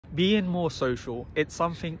being more social, it's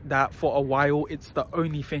something that for a while it's the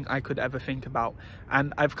only thing I could ever think about,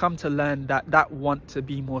 and I've come to learn that that want to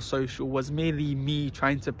be more social was merely me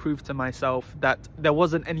trying to prove to myself that there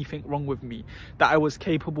wasn't anything wrong with me, that I was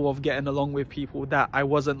capable of getting along with people, that I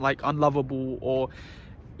wasn't like unlovable or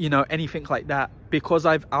you know, anything like that. Because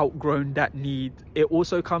I've outgrown that need, it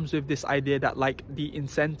also comes with this idea that like the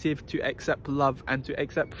incentive to accept love and to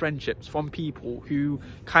accept friendships from people who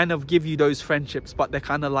kind of give you those friendships but they're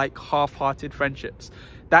kind of like half-hearted friendships,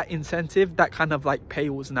 that incentive, that kind of like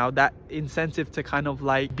pales now. That incentive to kind of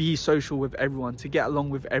like be social with everyone, to get along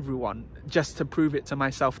with everyone, just to prove it to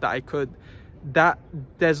myself that I could, that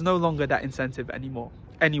there's no longer that incentive anymore.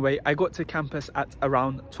 Anyway, I got to campus at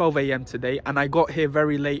around 12 AM today, and I got here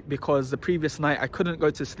very late because the previous night I couldn't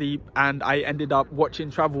go to sleep and I ended up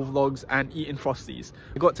watching travel vlogs and eating Frosties.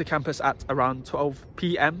 I got to campus at around 12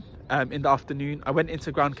 PM in the afternoon. I went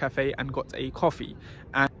into Ground Cafe and got a coffee.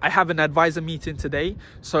 And I have an advisor meeting today,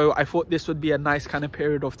 so I thought this would be a nice kind of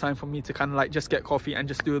period of time for me to kind of like just get coffee and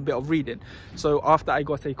just do a bit of reading. So after I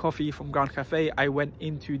got a coffee from Ground Cafe, I went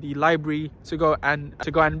into the library to go and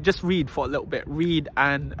just read for a little bit, read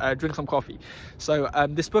and drink some coffee. So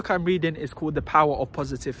this book I'm reading is called The Power of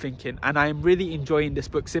Positive Thinking, and I'm really enjoying this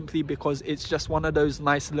book simply because it's just one of those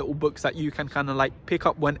nice little books that you can kind of like pick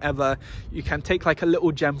up whenever. You can take like a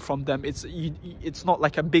little gem from them. It's not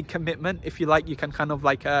like a big commitment. If you like, you can kind of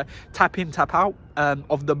like tap in, tap out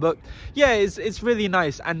of the book. Yeah, it's really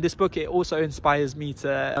nice. And this book, it also inspires me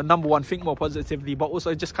to number one, think more positively, but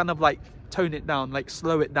also just kind of like tone it down, like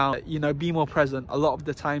slow it down, you know, be more present. A lot of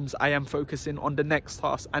the times I am focusing on the next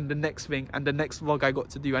task and the next thing and the next vlog I got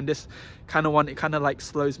to do, and this kind of one, it kind of like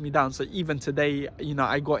slows me down. So even today, you know,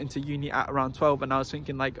 I got into uni at around 12 and I was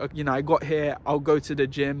thinking like, okay, you know, I got here, I'll go to the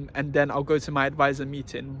gym and then I'll go to my advisor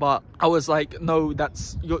meeting. But I was like, no,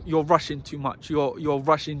 that's you're rushing too much, you're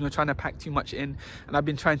rushing, you're trying to pack too much in. And I've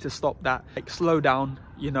been trying to stop that. Like, slow down,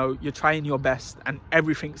 you know, you're trying your best and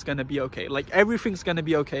everything's gonna be okay. Like, everything's gonna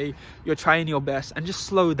be okay. You're trying your best, and just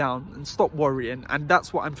slow down and stop worrying. And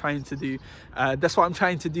that's what I'm trying to do. That's what I'm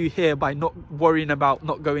trying to do here by not worrying about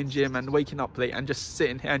not going gym and waking up late and just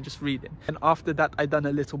sitting here and just reading. And after that, I done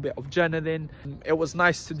a little bit of journaling. It was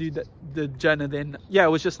nice to do the journaling. Yeah, it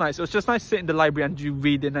was just nice. It was just nice to sit in the library and do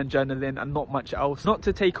reading and journaling and not much else. Not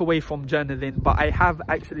to take away from journaling, but I have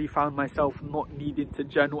actually found myself not needing to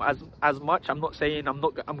journal as much. I'm not saying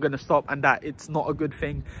I'm gonna stop and that it's not a good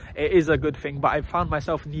thing. It is a good thing, but I found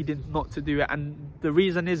myself needing not to do it, and the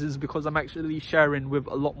reason is because I'm actually sharing with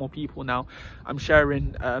a lot more people now. I'm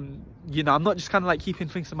sharing, you know, I'm not just kind of like keeping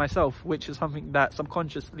things to myself, which is something that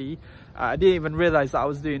subconsciously I didn't even realize that I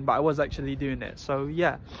was doing, but I was actually doing it. So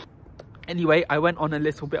yeah. Anyway, I went on a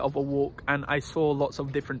little bit of a walk and I saw lots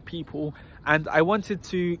of different people, and I wanted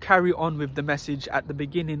to carry on with the message at the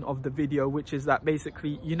beginning of the video, which is that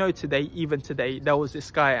basically, you know, even today there was this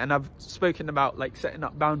guy, and I've spoken about like setting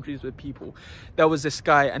up boundaries with people. There was this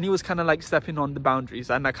guy and he was kind of like stepping on the boundaries,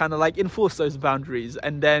 and I kind of like enforced those boundaries,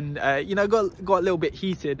 and then you know, got a little bit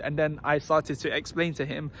heated, and then I started to explain to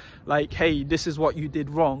him like, hey, this is what you did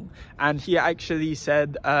wrong. And he actually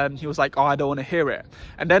said, he was like, oh, I don't want to hear it.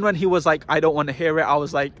 And then when he was like, I don't want to hear it, I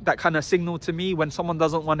was like, that kind of signaled to me when someone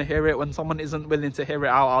doesn't want to hear it, when someone isn't willing to hear it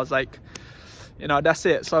out, I was like, you know, that's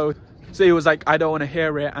it. So he was like, I don't want to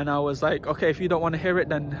hear it, and I was like, okay, if you don't want to hear it,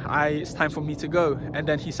 then it's time for me to go. And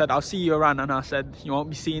then he said, I'll see you around, and I said, you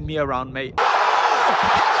won't be seeing me around, mate.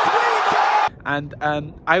 And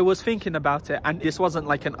I was thinking about it, and this wasn't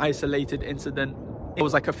like an isolated incident. It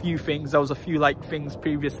was like a few things. There was a few like things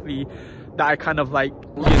previously that I kind of like,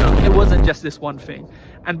 you know, it wasn't just this one thing.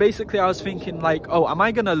 And basically I was thinking like, oh, am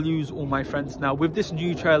I gonna lose all my friends now? With this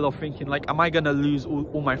new trail of thinking like, am I gonna lose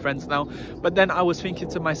all my friends now? But then I was thinking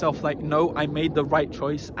to myself like, no, I made the right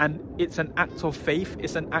choice, and it's an act of faith,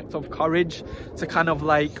 it's an act of courage to kind of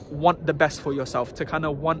like want the best for yourself, to kind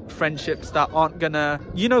of want friendships that aren't gonna,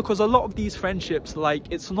 you know, because a lot of these friendships, like,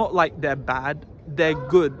 it's not like they're bad, they're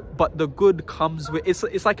good, but the good comes with,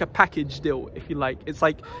 it's like a package deal, if you like. It's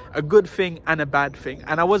like a good thing and a bad thing.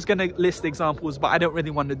 And I was gonna list examples, but I don't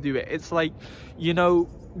really want to do it. It's like, you know,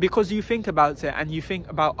 because you think about it and you think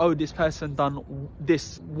about, oh, this person done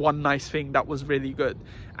this one nice thing that was really good,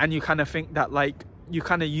 and you kind of think that like, you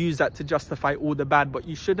kind of use that to justify all the bad, but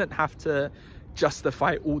you shouldn't have to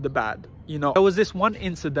justify all the bad. you know, there was this one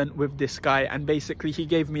incident with this guy, and basically he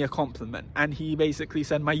gave me a compliment, and he basically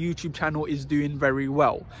said my YouTube channel is doing very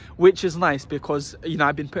well, which is nice because, you know,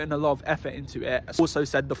 I've been putting a lot of effort into it. Also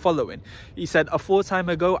said the following. He said, a fortnight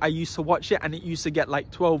ago I used to watch it and it used to get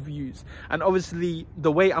like 12 views. And obviously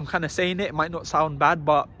the way I'm kind of saying it might not sound bad,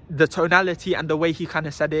 but the tonality and the way he kind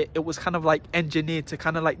of said it, it was kind of like engineered to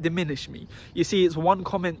kind of like diminish me. You see, it's one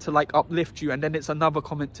comment to like uplift you, and then it's another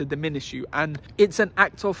comment to diminish you. And it's an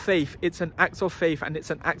act of faith. It's an act of faith, and it's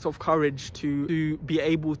an act of courage to be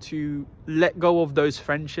able to let go of those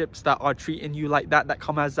friendships that are treating you like that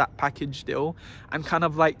come as that package deal, and kind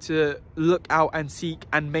of like to look out and seek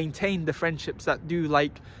and maintain the friendships that do,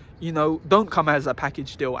 like, you know, don't come as a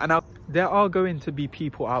package deal. And there are going to be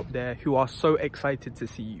people out there who are so excited to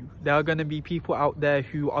see you. There are going to be people out there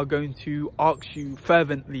who are going to ask you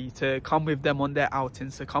fervently to come with them on their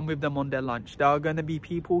outings, to come with them on their lunch. There are going to be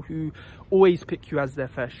people who always pick you as their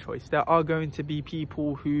first choice. There are going to be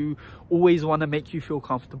people who always want to make you feel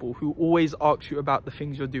comfortable, who always ask you about the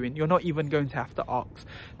things you're doing. You're not even going to have to ask.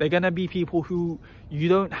 They're going to be people who you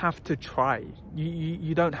don't have to try.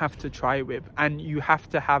 You don't have to try with, and you have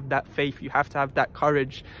to have that faith. You have to have that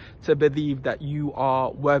courage to believe that you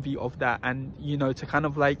are worthy of that, and, you know, to kind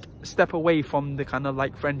of like step away from the kind of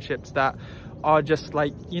like friendships that are just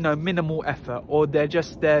like, you know, minimal effort, or they're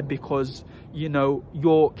just there because, you know,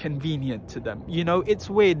 you're convenient to them. You know, it's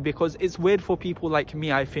weird because it's weird for people like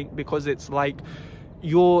me, I think, because it's like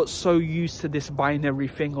you're so used to this binary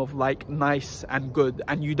thing of like nice and good,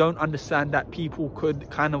 and you don't understand that people could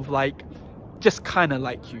kind of like just kind of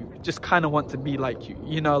like you, just kind of want to be like you,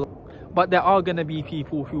 you know. But there are going to be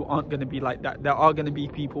people who aren't going to be like that. There are going to be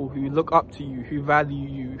people who look up to you, who value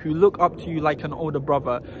you, who look up to you like an older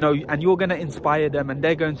brother, you know, and you're going to inspire them, and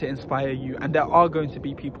they're going to inspire you. And there are going to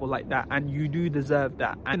be people like that, and you do deserve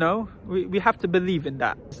that. And, you know, we have to believe in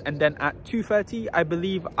that. And then at 2:30, I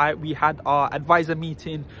believe we had our advisor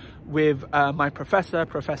meeting with my Professor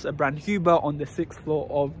Brand Huber, on the 6th floor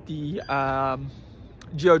of the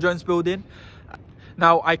Geo Jones building.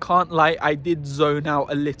 Now, I can't lie, I did zone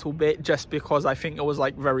out a little bit just because I think it was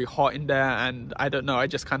like very hot in there, and I don't know, I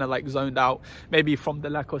just kind of like zoned out, maybe from the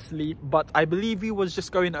lack of sleep. But I believe he was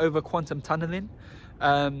just going over quantum tunneling.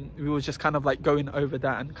 We was just kind of like going over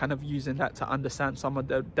that and kind of using that to understand some of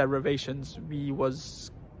the derivations we was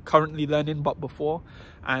currently learning but before.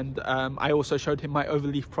 And I also showed him my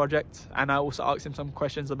overleaf project, and I also asked him some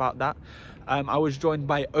questions about that. I was joined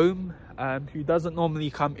by Om, who doesn't normally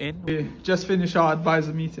come in. We just finished our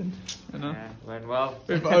advisor meeting, you know. Yeah, went well.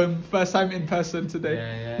 With Om, first time in person today.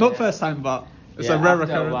 Yeah, Not first time, but it's a rare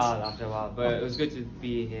occurrence. After a while, but it was good to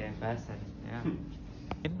be here in person.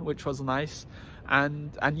 Yeah. Which was nice.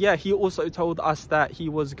 And yeah, he also told us that he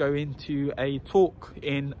was going to a talk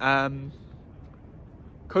in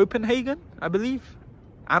Copenhagen, I believe,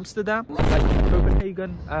 Amsterdam, like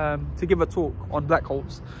Copenhagen, to give a talk on black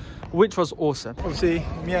holes, which was awesome. Obviously,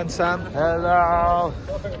 me and Sam. Hello.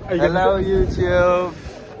 Hello, YouTube.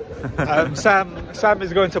 Sam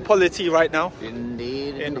is going to Polity right now.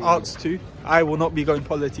 Indeed. In Arts 2. I will not be going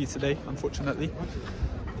Polity today, unfortunately.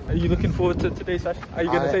 Are you looking forward to today's session? Are you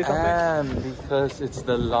going to say something? I am, because it's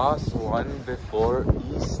the last one before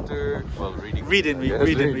Easter. Well, reading week.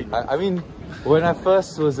 I mean, when I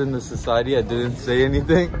first was in the society, I didn't say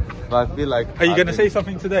anything, but I feel like... Are you going to say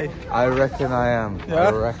something today? I reckon I am. Yeah?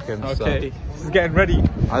 I reckon so. Okay, this is getting ready.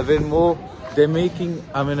 I've been more...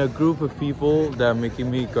 I'm in a group of people that are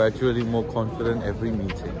making me gradually more confident every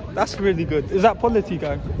meeting. That's really good. Is that Polity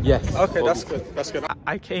gang? Yes. Okay, Polity. That's good. That's good.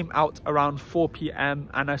 I came out around 4 p.m.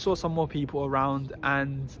 and I saw some more people around,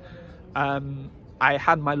 and I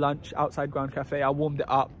had my lunch outside Ground Cafe. I warmed it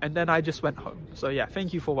up, and then I just went home. So yeah,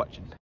 thank you for watching.